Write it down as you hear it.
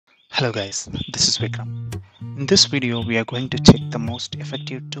Hello guys, this is Vikram. In this video, we are going to check the most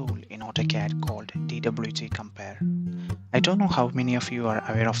effective tool in AutoCAD called DWG Compare. I don't know how many of you are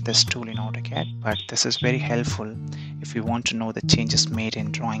aware of this tool in AutoCAD, but this is very helpful if you want to know the changes made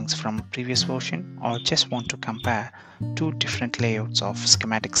in drawings from previous version or just want to compare two different layouts of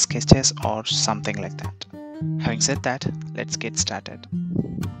schematic sketches or something like that. Having said that, let's get started.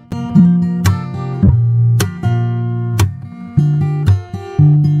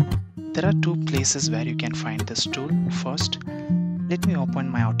 There are two places where you can find this tool. First, let me open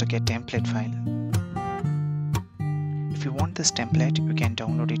my AutoCAD template file. If you want this template, you can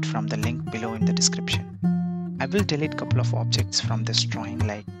download it from the link below in the description. I will delete a couple of objects from this drawing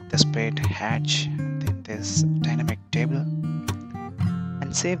like the spread hatch, then this dynamic table,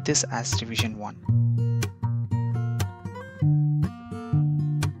 and save this as revision 1.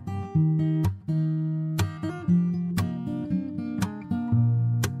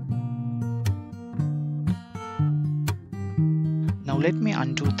 Now let me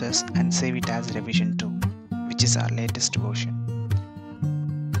undo this and save it as revision 2, which is our latest version.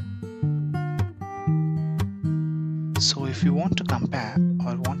 So if you want to compare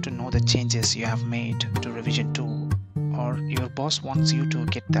or want to know the changes you have made to revision 2, or your boss wants you to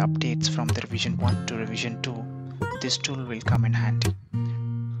get the updates from the revision 1 to revision 2, this tool will come in handy.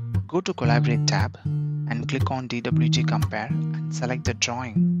 Go to Collaborate tab and click on DWG Compare and select the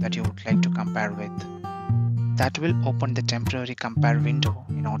drawing that you would like to compare with. That will open the temporary compare window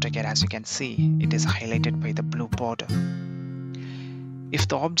in AutoCAD. As you can see, it is highlighted by the blue border. If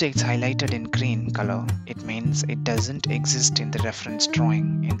the object is highlighted in green color, it means it doesn't exist in the reference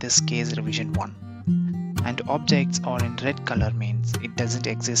drawing, in this case revision 1. And objects are in red color means it doesn't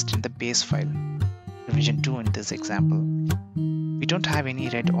exist in the base file, revision 2 in this example. We don't have any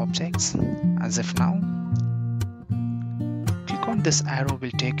red objects as of now. Click on this arrow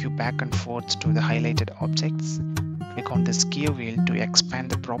will take you back and forth to the highlighted objects. Click on this gear wheel to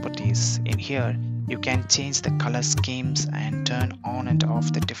expand the properties. In here, you can change the color schemes and turn on and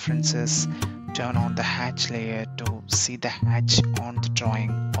off the differences. Turn on the hatch layer to see the hatch on the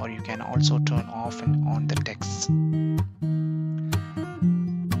drawing, or you can also turn off and on the text.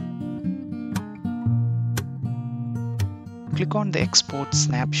 Click on the export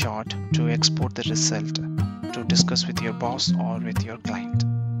snapshot to export the result to discuss with your boss or with your client.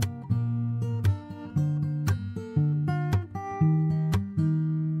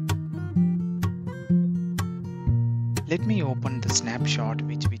 Let me open the snapshot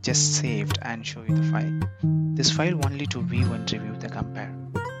which we just saved and show you the file. This file only to view and review the compare.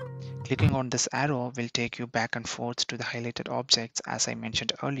 Clicking on this arrow will take you back and forth to the highlighted objects as I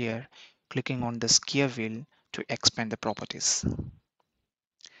mentioned earlier. Clicking on this gear wheel to expand the properties.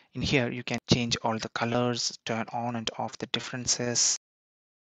 In here you can change all the colors, turn on and off the differences.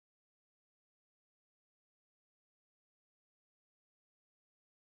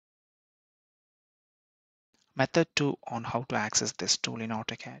 Method 2 on how to access this tool in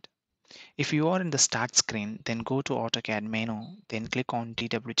AutoCAD. If you are in the start screen, then go to AutoCAD menu, then click on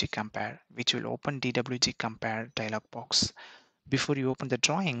DWG Compare, which will open DWG Compare dialog box. Before you open the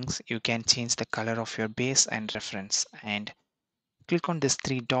drawings, you can change the color of your base and reference, and click on these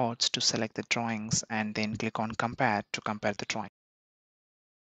three dots to select the drawings and then click on Compare to compare the drawing.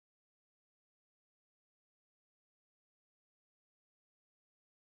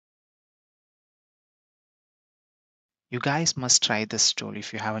 You guys must try this tool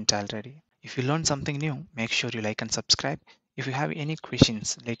if you haven't already. If you learned something new, make sure you like and subscribe. If you have any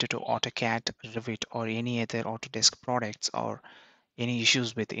questions related to AutoCAD, Revit, or any other Autodesk products, or any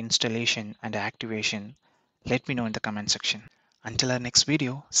issues with installation and activation, let me know in the comment section. Until our next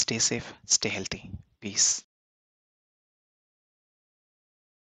video, stay safe, stay healthy. Peace.